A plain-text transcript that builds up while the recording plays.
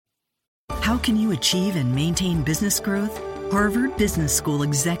How can you achieve and maintain business growth? Harvard Business School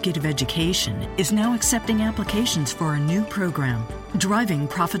Executive Education is now accepting applications for a new program, Driving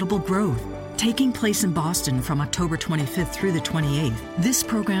Profitable Growth. Taking place in Boston from October 25th through the 28th, this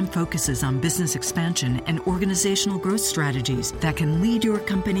program focuses on business expansion and organizational growth strategies that can lead your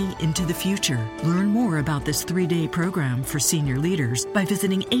company into the future. Learn more about this 3-day program for senior leaders by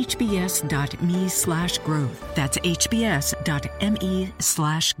visiting hbs.me/growth. That's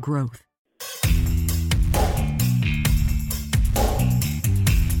hbs.me/growth.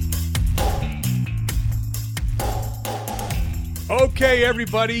 Okay,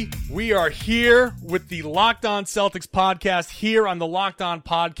 everybody, we are here with the Locked On Celtics podcast here on the Locked On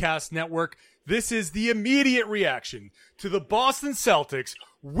Podcast Network. This is the immediate reaction to the Boston Celtics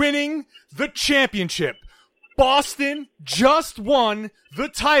winning the championship. Boston just won the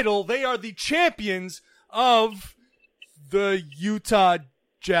title. They are the champions of the Utah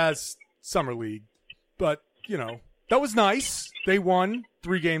Jazz Summer League. But, you know, that was nice. They won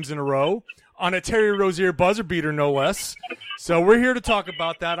 3 games in a row on a Terry Rozier buzzer beater, no less. So we're here to talk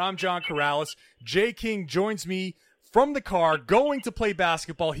about that. I'm John Corrales. Jay King joins me from the car going to play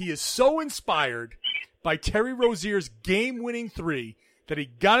basketball. He is so inspired by Terry Rozier's game-winning 3 that he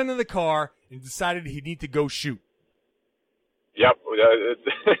got into the car and decided he'd need to go shoot. Yep.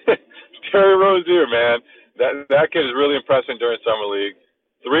 Terry Rozier, man. That kid is really impressing during Summer League.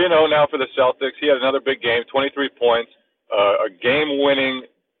 3-0 now for the Celtics. He had another big game, 23 points, a game-winning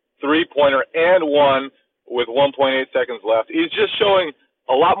three-pointer and one with 1.8 seconds left. He's just showing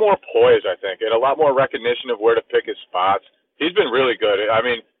a lot more poise, I think, and a lot more recognition of where to pick his spots. He's been really good. I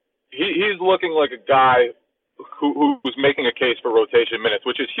mean, he's looking like a guy who's making a case for rotation minutes,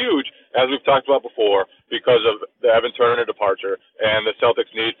 which is huge, as we've talked about before, because of the Evan Turner departure and the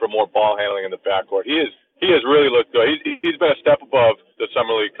Celtics' need for more ball handling in the backcourt. He has really looked good. He's been a step above the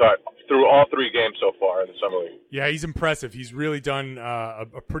Summer League cut through all 3 games so far in the Summer League. Yeah, he's impressive. He's really done a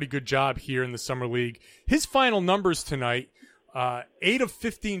pretty good job here in the Summer League. His final numbers tonight, 8 of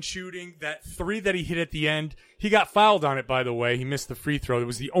 15 shooting, that 3 that he hit at the end. He got fouled on it, by the way. He missed the free throw. It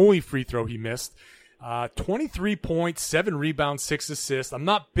was the only free throw he missed. 23 points, 7 rebounds, 6 assists. I'm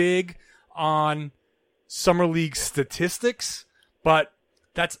not big on Summer League statistics, but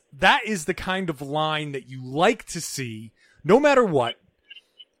that is the kind of line that you like to see, no matter what,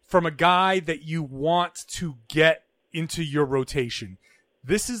 from a guy that you want to get into your rotation.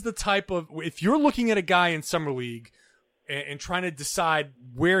 This is the type of, if you're looking at a guy in Summer League and trying to decide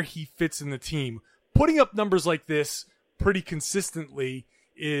where he fits in the team, putting up numbers like this pretty consistently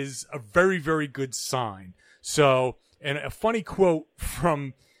is a very, very good sign. So, and a funny quote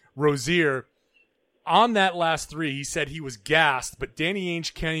from Rozier, on that last 3, he said he was gassed, but Danny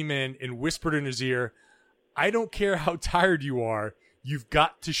Ainge came in and whispered in his ear, "I don't care how tired you are, you've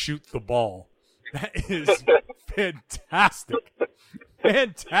got to shoot the ball." That is fantastic.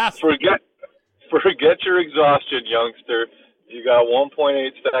 Fantastic. Forget your exhaustion, youngster. You got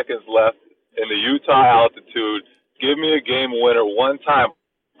 1.8 seconds left in the Utah altitude. Give me a game winner one time.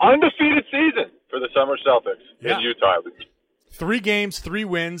 Undefeated season for the Summer Celtics in Utah. 3 games, 3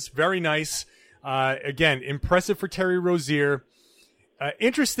 wins. Very nice. Again, impressive for Terry Rozier.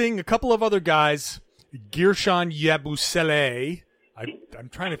 Interesting, a couple of other guys. Guerschon Yabusele. I'm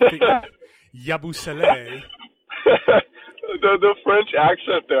trying to figure Yabusele. The French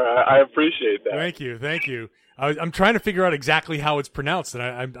accent there, I appreciate that. Thank you. I'm trying to figure out exactly how it's pronounced,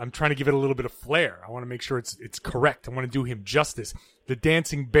 and I'm trying to give it a little bit of flair. I want to make sure it's correct. I want to do him justice. The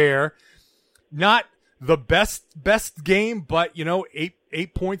Dancing Bear, not the best game, but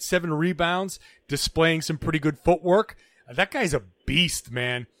 8 points, 7 rebounds, displaying some pretty good footwork. That guy's a beast,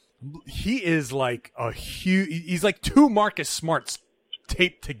 man. He is like he's like 2 Marcus Smarts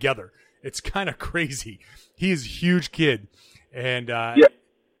taped together. It's kind of crazy. He is a huge kid. And and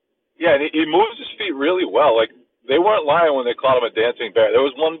he moves his feet really well. Like, they weren't lying when they called him a dancing bear. There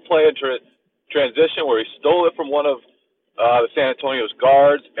was one play in transition where he stole it from one of the San Antonio's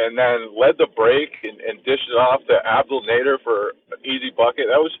guards and then led the break and dished it off to Abdul Nader for an easy bucket.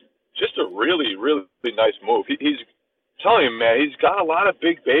 That was just a really, really nice move. He's telling you, man, he's got a lot of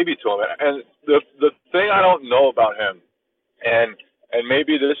big baby to him. And the thing I don't know about him, and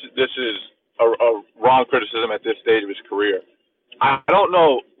maybe this is a wrong criticism at this stage of his career, I don't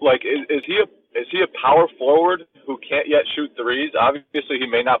know, like, is he a power forward who can't yet shoot threes? Obviously, he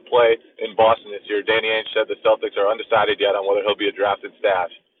may not play in Boston this year. Danny Ainge said the Celtics are undecided yet on whether he'll be a drafted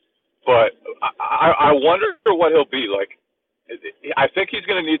stash. But I wonder what he'll be. Like, I think he's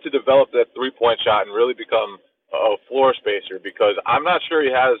going to need to develop that three-point shot and really become a floor spacer, because I'm not sure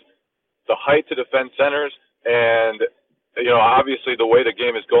he has the height to defend centers. And, obviously the way the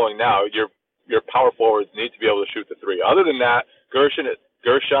game is going now, you're your power forwards need to be able to shoot the three. Other than that, Gershon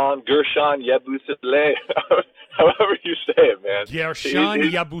Yabusele, however you say it, man. Gershon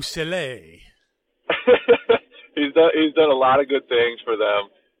Yabusele. He's done a lot of good things for them,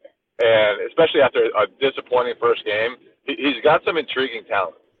 and especially after a disappointing first game, he's got some intriguing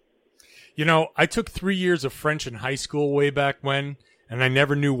talent. You know, I took 3 years of French in high school way back when, and I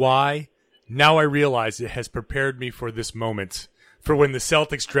never knew why. Now I realize it has prepared me for this moment, for when the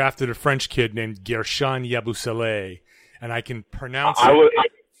Celtics drafted a French kid named Gershon Yabusele, and I can pronounce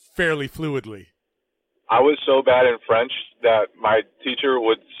it fairly fluidly. I was so bad in French that my teacher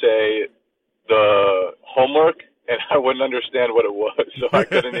would say the homework, and I wouldn't understand what it was, so I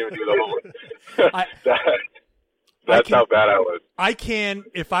couldn't even do the homework. That's how bad I was. I can,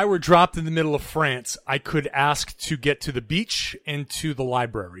 if I were dropped in the middle of France, I could ask to get to the beach and to the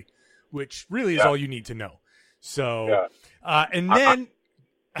library, which really is all you need to know. So, and then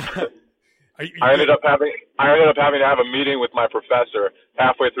I ended up having to have a meeting with my professor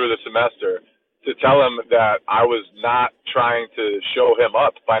halfway through the semester to tell him that I was not trying to show him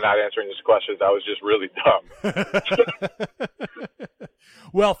up by not answering his questions. I was just really dumb.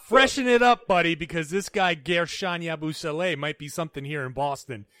 Well, freshen it up, buddy, because this guy Gershon Yabusele might be something here in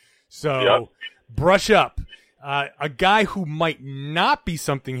Boston. So brush up. A guy who might not be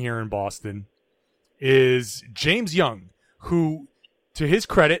something here in Boston is James Young, who, to his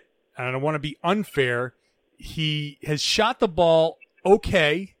credit, and I don't want to be unfair, he has shot the ball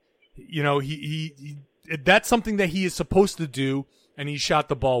okay. You know, he that's something that he is supposed to do, and he shot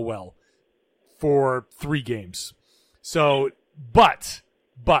the ball well for 3 games. So, but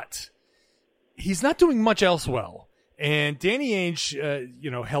he's not doing much else well. And Danny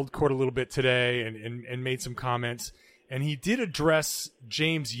Ainge, held court a little bit today and made some comments, and he did address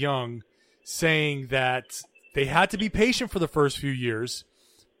James Young, saying that they had to be patient for the first few years,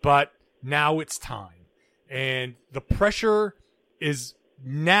 but now it's time. And the pressure is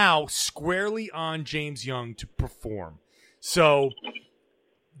now squarely on James Young to perform. So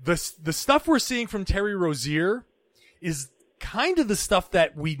the stuff we're seeing from Terry Rozier is kind of the stuff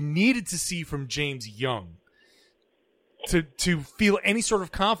that we needed to see from James Young to feel any sort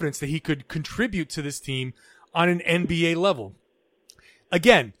of confidence that he could contribute to this team on an NBA level.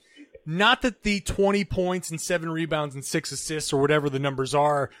 Again, not that the 20 points and 7 rebounds and 6 assists or whatever the numbers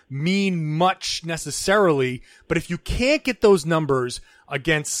are mean much necessarily, but if you can't get those numbers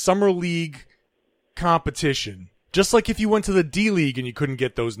against summer league competition, just like if you went to the D League and you couldn't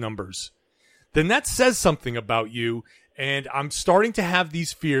get those numbers, then that says something about you. And I'm starting to have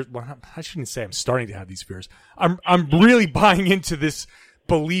these fears. Well, I shouldn't say I'm starting to have these fears. I'm really buying into this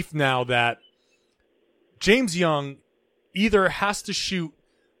belief now that James Young either has to shoot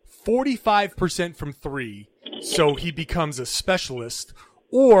 45% from 3 so he becomes a specialist,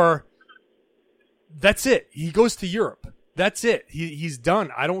 or that's it. He goes to Europe. That's it. He's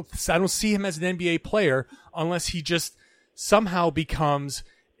done. I don't see him as an NBA player unless he just somehow becomes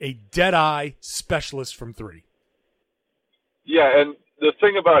a dead-eye specialist from 3. Yeah, and the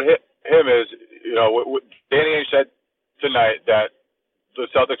thing about him is, what Danny Ainge said tonight, that the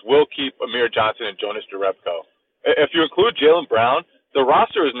Celtics will keep Amir Johnson and Jonas Jerebko. If you include Jaylen Brown, the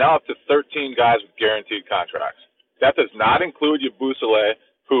roster is now up to 13 guys with guaranteed contracts. That does not include Yabusele,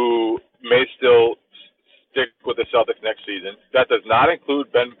 who may still stick with the Celtics next season. That does not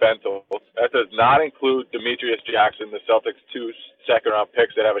include Ben Bentil. That does not include Demetrius Jackson, the Celtics' 2 second-round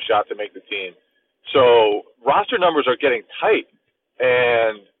picks that have a shot to make the team. So roster numbers are getting tight.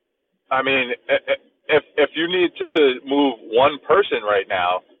 And, I mean, if you need to move one person right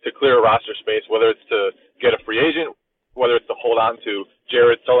now to clear a roster space, whether it's to get a free agent, whether it's to hold on to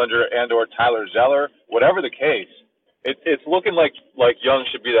Jared Sullinger and or Tyler Zeller, whatever the case, it's looking like Young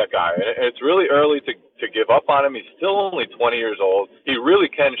should be that guy. And it's really early to give up on him. He's still only 20 years old. He really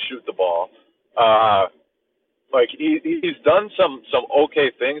can shoot the ball. He's done some okay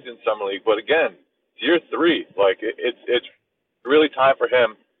things in Summer League, but again, it's year 3. It's really time for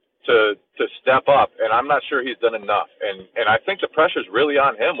him to step up, and I'm not sure he's done enough. And I think the pressure's really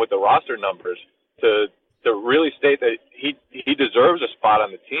on him with the roster numbers to really state that he deserves a spot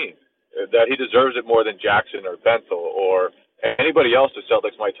on the team, that he deserves it more than Jackson or Bentil or anybody else the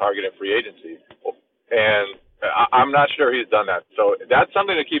Celtics might target in free agency. And I'm not sure he's done that. So that's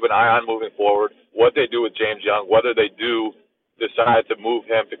something to keep an eye on moving forward, what they do with James Young, whether they do decide to move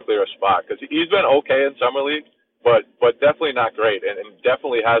him to clear a spot. Because he's been okay in Summer League, but definitely not great, and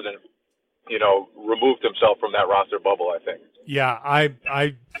definitely hasn't, removed himself from that roster bubble, I think. Yeah,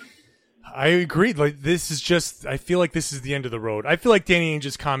 I agreed. I feel like this is the end of the road. I feel like Danny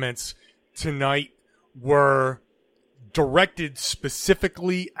Ainge's comments tonight were directed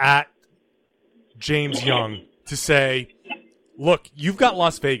specifically at James Young to say, look, you've got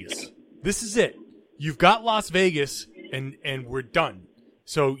Las Vegas. This is it. You've got Las Vegas, and we're done.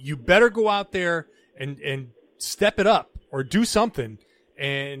 So you better go out there and step it up or do something.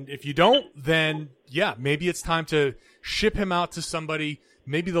 And if you don't, then, yeah, maybe it's time to ship him out to somebody.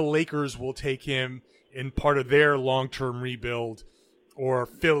 Maybe the Lakers will take him in part of their long-term rebuild, or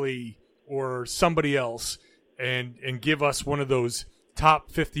Philly or somebody else, and give us one of those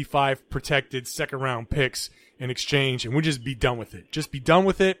top 55 protected second-round picks in exchange, and we'll just be done with it. Just be done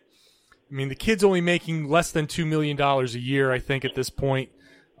with it. I mean, the kid's only making less than $2 million a year, I think, at this point.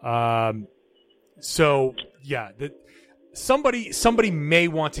 So, yeah, somebody may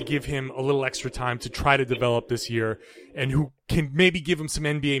want to give him a little extra time to try to develop this year, and who can maybe give him some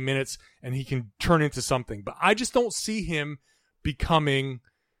NBA minutes and he can turn into something. But I just don't see him becoming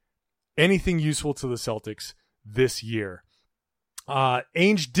anything useful to the Celtics this year.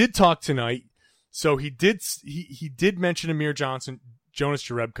 Ainge did talk tonight, so he did mention Amir Johnson, Jonas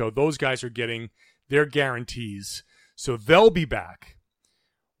Jerebko. Those guys are getting their guarantees, so they'll be back.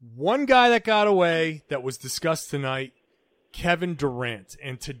 One guy that got away that was discussed tonight, Kevin Durant.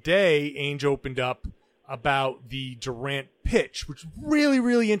 And today, Ainge opened up about the Durant pitch, which is really,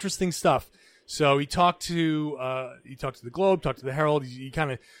 really interesting stuff. So he talked to the Globe, talked to the Herald. He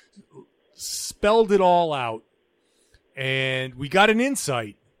kind of spelled it all out, and we got an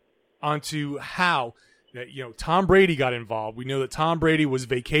insight onto how that Tom Brady got involved. We know that Tom Brady was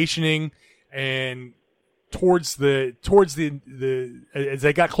vacationing, and towards the as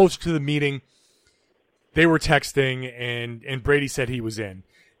they got closer to the meeting, they were texting, and Brady said he was in.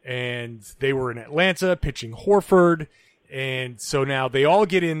 And they were in Atlanta pitching Horford, and so now they all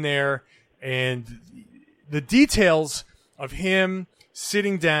get in there, and the details of him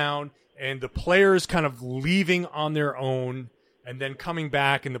sitting down and the players kind of leaving on their own and then coming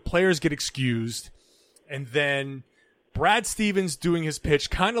back, and the players get excused, and then Brad Stevens doing his pitch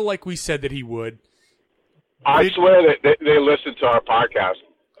kind of like we said that he would. I swear that they listened to our podcast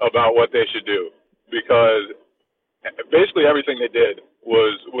about what they should do, because basically everything they did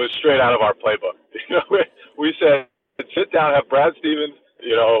was straight out of our playbook. We said, sit down, have Brad Stevens,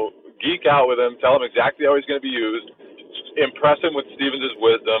 geek out with him, tell him exactly how he's going to be used, impress him with Stevens'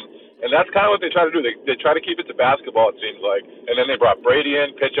 wisdom, and that's kind of what they try to do. They try to keep it to basketball, it seems like, and then they brought Brady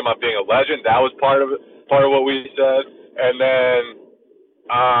in, pitch him on being a legend. That was part of what we said, and then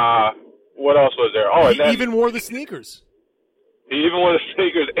what else was there? Oh, and then he even wore the sneakers. He even wore the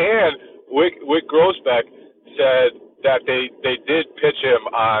sneakers, and Wick Grossbeck said that they did pitch him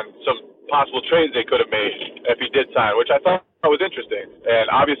on some possible trades they could have made if he did sign, which I thought was interesting, and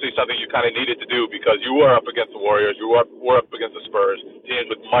obviously something you kind of needed to do because you were up against the Warriors, you were up against the Spurs, teams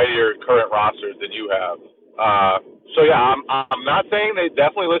with mightier current rosters than you have. So yeah, I'm not saying they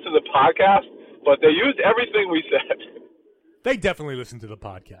definitely listened to the podcast, but they used everything we said. They definitely listened to the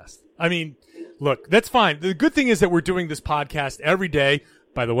podcast. I mean, look, that's fine. The good thing is that we're doing this podcast every day.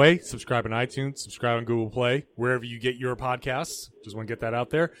 By the way, subscribe on iTunes, subscribe on Google Play, wherever you get your podcasts. Just want to get that out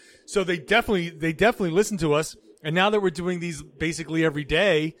there. So they definitely listen to us. And now that we're doing these basically every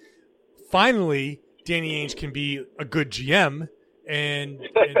day, finally, Danny Ainge can be a good GM. And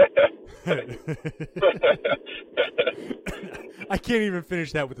I can't even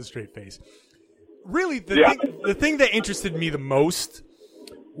finish that with a straight face. Really, the thing that interested me the most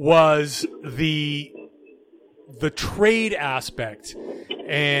was the trade aspect.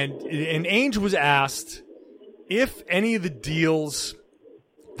 And Ainge was asked if any of the deals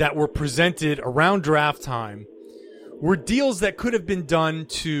that were presented around draft time were deals that could have been done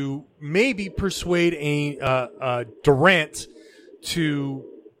to maybe persuade Durant to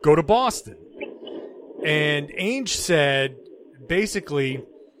go to Boston. And Ainge said, basically,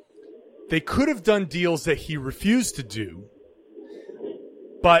 they could have done deals that he refused to do,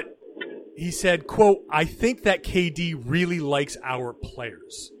 but he said, quote, I think that KD really likes our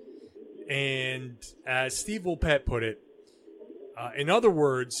players. And as Steve Wilpett put it, in other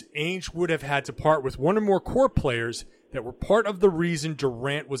words, Ainge would have had to part with one or more core players that were part of the reason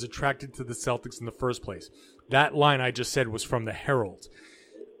Durant was attracted to the Celtics in the first place. That line I just said was from the Herald.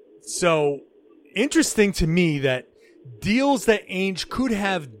 So interesting to me that deals that Ainge could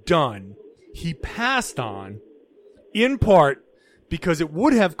have done, he passed on, in part because it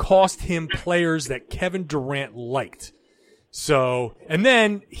would have cost him players that Kevin Durant liked. So, and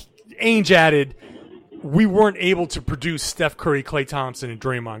then Ainge added, we weren't able to produce Steph Curry, Klay Thompson, and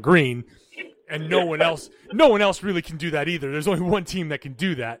Draymond Green, and no one else really can do that either. There's only one team that can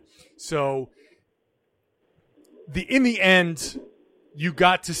do that. So, in the end, you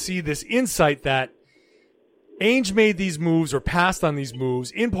got to see this insight that Ainge made these moves or passed on these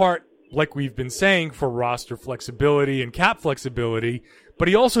moves in part like we've been saying, for roster flexibility and cap flexibility, but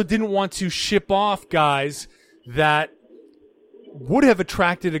he also didn't want to ship off guys that would have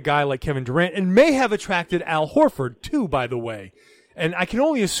attracted a guy like Kevin Durant and may have attracted Al Horford too, by the way. And I can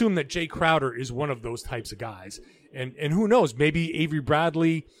only assume that Jay Crowder is one of those types of guys. And who knows, maybe Avery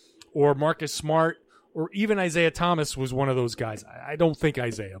Bradley or Marcus Smart or even Isaiah Thomas was one of those guys. I don't think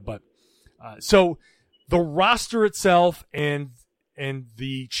Isaiah, but so the roster itself and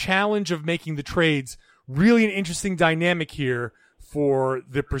the challenge of making the trades, really an interesting dynamic here for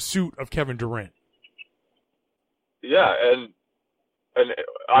the pursuit of Kevin Durant. Yeah, and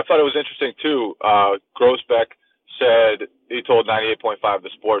I thought it was interesting too. Grossbeck said, he told 98.5 The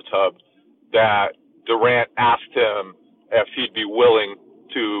Sports Hub that Durant asked him if he'd be willing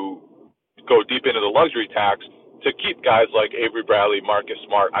to go deep into the luxury tax to keep guys like Avery Bradley, Marcus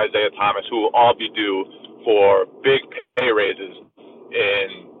Smart, Isaiah Thomas, who will all be due for big pay raises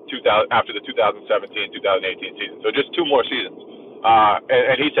after the 2017-2018 season. So just 2 more seasons.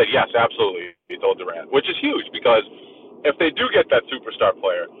 And he said, yes, absolutely, he told Durant, which is huge because if they do get that superstar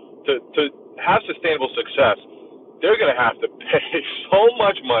player to have sustainable success, they're going to have to pay so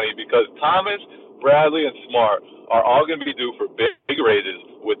much money because Thomas, Bradley, and Smart are all going to be due for big raises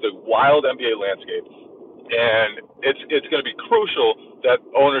with the wild NBA landscape. And it's going to be crucial that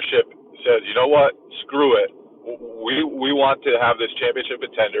ownership says, you know what, screw it. We want to have this championship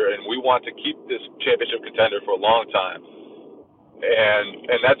contender, and we want to keep this championship contender for a long time.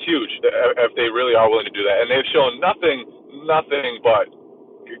 And that's huge if they really are willing to do that. And they've shown nothing but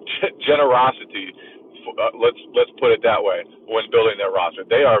generosity. Let's put it that way. When building their roster,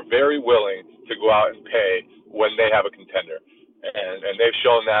 they are very willing to go out and pay when they have a contender, and they've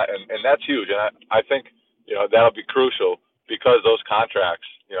shown that, and that's huge. And I think that'll be crucial because those contracts,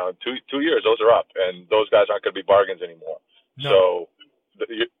 2 years, those are up, and those guys aren't going to be bargains anymore. No. So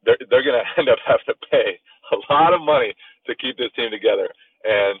they're going to end up having to pay a lot of money to keep this team together.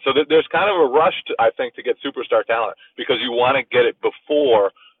 And so there's kind of a rush, I think, to get superstar talent because you want to get it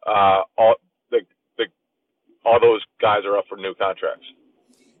before all those guys are up for new contracts.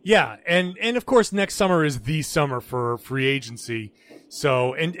 Yeah, and of course next summer is the summer for free agency.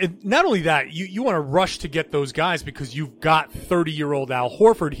 So, and not only that, you want to rush to get those guys because you've got 30-year-old Al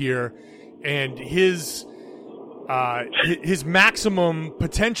Horford here, and his maximum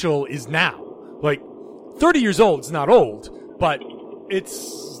potential is now. Like, 30 years old is not old, but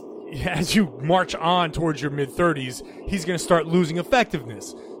it's as you march on towards your mid-30s, he's going to start losing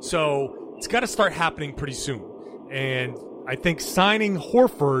effectiveness. So it's got to start happening pretty soon. And I think signing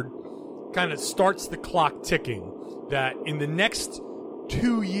Horford kind of starts the clock ticking that in the next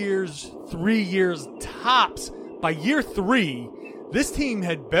 2 years, 3 years tops, by year 3, this team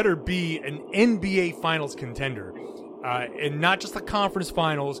had better be an NBA Finals contender. And not just the conference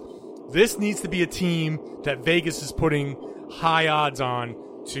finals. This needs to be a team that Vegas is putting high odds on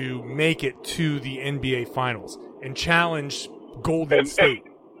to make it to the NBA Finals and challenge Golden State.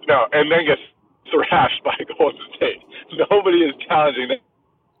 And then get thrashed by Golden State. Nobody is challenging the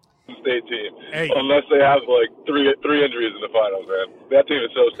Golden State team unless they have like three injuries in the finals, man. That team is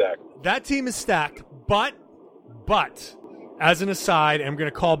so stacked. That team is stacked, but as an aside, I'm going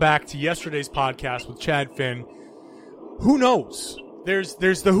to call back to yesterday's podcast with Chad Finn. Who knows? There's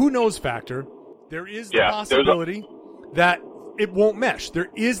the who knows factor. There is the possibility that it won't mesh. There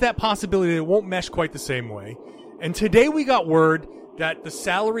is that possibility that it won't mesh quite the same way. And today we got word that the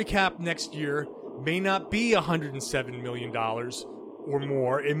salary cap next year may not be $107 million or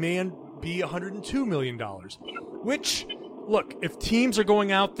more. It may be $102 million, which, look, if teams are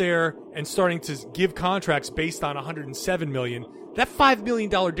going out there and starting to give contracts based on $107 million, that $5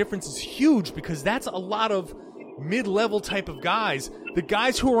 million difference is huge because that's a lot of mid-level type of guys. The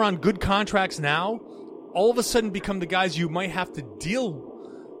guys who are on good contracts now all of a sudden become the guys you might have to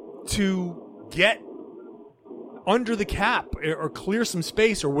deal to get under the cap or clear some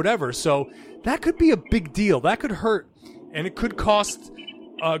space or whatever. So that could be a big deal. That could hurt, and it could cost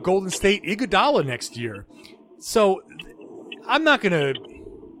Golden State Iguodala next year. So I'm not going to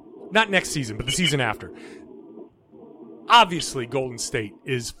 – not next season, but the season after. Obviously, Golden State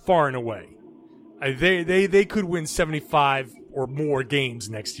is far and away. They could win 75 or more games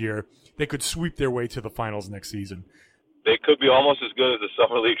next year. They could sweep their way to the finals next season. They could be almost as good as the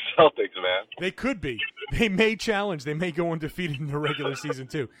Summer League Celtics, man. They could be. They may challenge. They may go undefeated in the regular season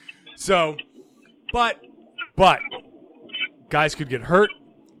too. So, but guys could get hurt.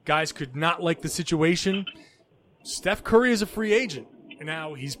 Guys could not like the situation. Steph Curry is a free agent. And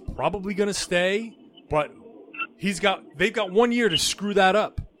now he's probably going to stay, but they've got 1 year to screw that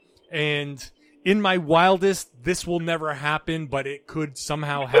up. And in my wildest, this will never happen, but it could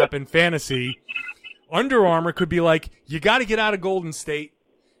somehow happen fantasy, Under Armour could be like, you got to get out of Golden State,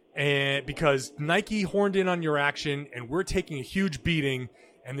 and because Nike horned in on your action, and we're taking a huge beating,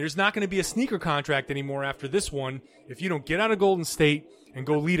 and there's not going to be a sneaker contract anymore after this one if you don't get out of Golden State and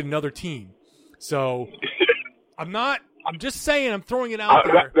go lead another team. So I'm just saying, I'm throwing it out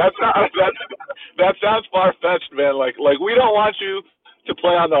there. That sounds far-fetched, man. Like we don't want you to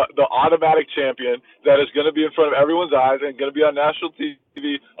play on the automatic champion that is going to be in front of everyone's eyes and going to be on national TV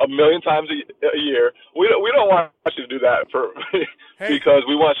a million times a year. We don't want you to do that because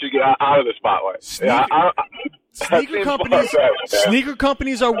we want you to get out of the spotlight. Sneaker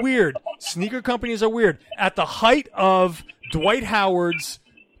companies are weird. Sneaker companies are weird. At the height of Dwight Howard's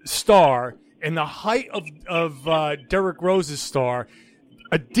star and the height of Derrick Rose's star,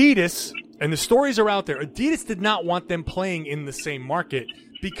 Adidas, and the stories are out there, Adidas did not want them playing in the same market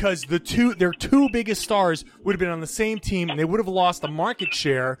because their two biggest stars would have been on the same team and they would have lost the market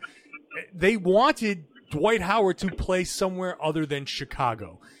share. They wanted Dwight Howard to play somewhere other than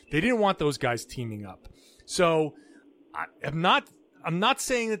Chicago. They didn't want those guys teaming up. So I'm not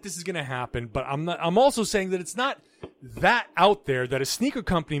saying that this is going to happen, but I'm also saying that it's not that out there that a sneaker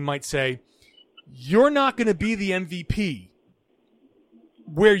company might say, you're not going to be the MVP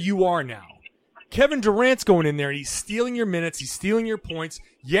where you are now. Kevin Durant's going in there and he's stealing your minutes, he's stealing your points.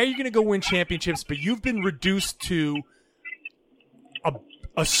 Yeah, you're going to go win championships, but you've been reduced to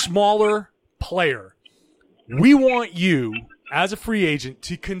a smaller player. We want you, as a free agent,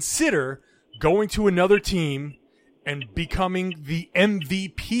 to consider going to another team and becoming the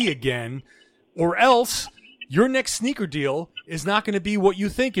MVP again, or else your next sneaker deal is not going to be what you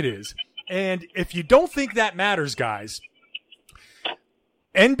think it is. And if you don't think that matters, guys,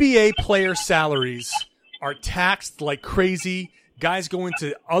 NBA player salaries are taxed like crazy. Guys go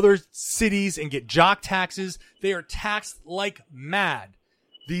into other cities and get jock taxes. They are taxed like mad.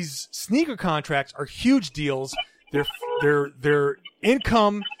 These sneaker contracts are huge deals. They're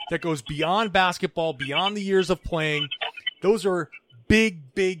income that goes beyond basketball, beyond the years of playing. Those are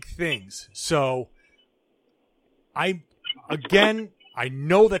big, big things. So I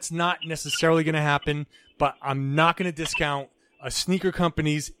know that's not necessarily going to happen, but I'm not going to discount a sneaker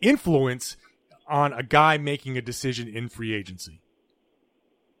company's influence on a guy making a decision in free agency.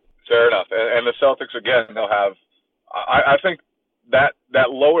 Fair enough. And the Celtics, again, they'll have I think that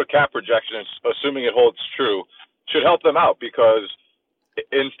lower cap projection, assuming it holds true, should help them out because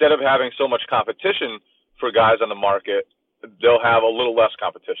instead of having so much competition for guys on the market, they'll have a little less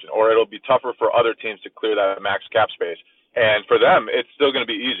competition, or it'll be tougher for other teams to clear that max cap space. And for them, it's still going to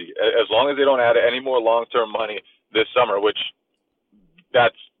be easy. As long as they don't add any more long-term money this summer, which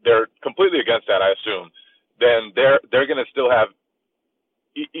they're completely against that, I assume, then they're going to still have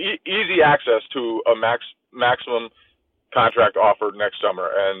easy access to a maximum contract offered next summer,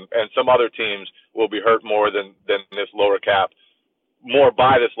 and some other teams will be hurt more than this lower cap, more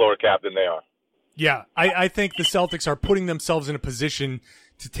by this lower cap than they are. Yeah, I think the Celtics are putting themselves in a position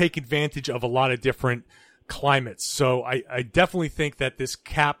to take advantage of a lot of different climates. So I definitely think that this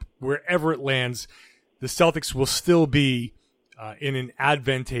cap, wherever it lands, the Celtics will still be in an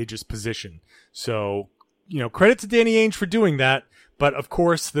advantageous position. So, credit to Danny Ainge for doing that. But of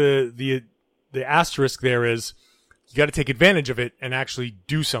course, the asterisk there is you got to take advantage of it and actually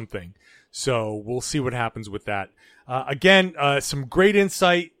do something. So we'll see what happens with that. Again, some great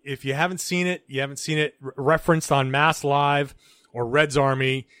insight. If you haven't seen it referenced on Mass Live or Red's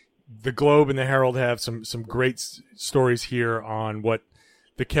Army. The Globe and the Herald have some great stories here on what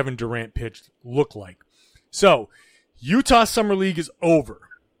the Kevin Durant pitch looked like. So, Utah Summer League is over.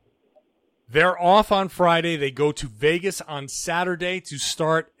 They're off on Friday. They go to Vegas on Saturday to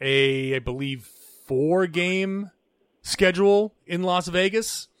start I believe, 4-game schedule in Las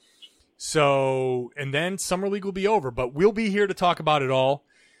Vegas. So, and then Summer League will be over, but we'll be here to talk about it all.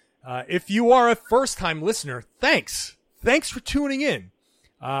 If you are a first-time listener, thanks. Thanks for tuning in.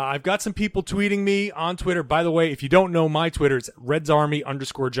 I've got some people tweeting me on Twitter. By the way, if you don't know my Twitter, it's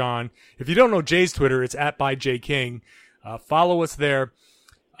RedsArmy_John. If you don't know Jay's Twitter, it's @byJKing. Follow us there.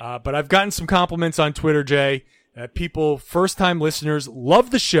 But I've gotten some compliments on Twitter, Jay. People, first-time listeners, love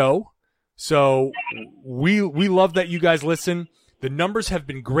the show. So we love that you guys listen. The numbers have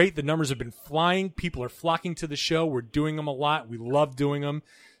been great. The numbers have been flying. People are flocking to the show. We're doing them a lot. We love doing them.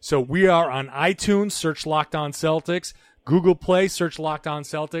 So we are on iTunes. Search Locked On Celtics. Google Play, search Locked On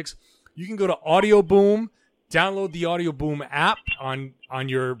Celtics. You can go to Audio Boom, download the Audio Boom app on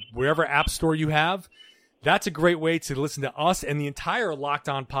your wherever app store you have. That's a great way to listen to us and the entire Locked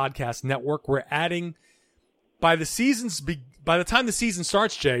On Podcast Network. We're adding, by the season's by the time the season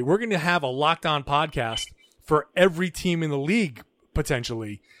starts, Jay, we're going to have a Locked On podcast for every team in the league,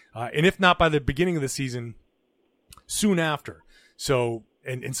 potentially. And if not by the beginning of the season, soon after. So,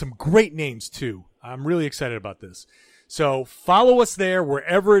 and some great names too. I'm really excited about this. So follow us there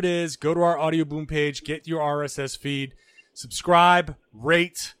wherever it is. Go to our Audio Boom page, get your RSS feed, subscribe,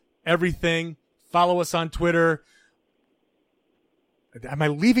 rate, everything. Follow us on Twitter. Am I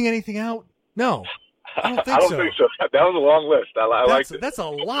leaving anything out? No. I don't think so. That was a long list. I like it. That's a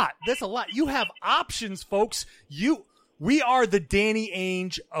lot. That's a lot. You have options, folks. We are the Danny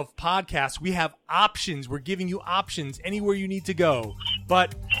Ainge of podcasts. We have options. We're giving you options anywhere you need to go.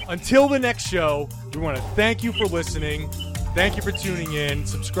 But until the next show, we want to thank you for listening. Thank you for tuning in,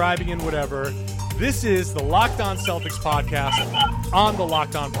 subscribing, and whatever. This is the Locked On Celtics podcast on the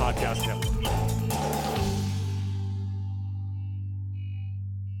Locked On Podcast Network.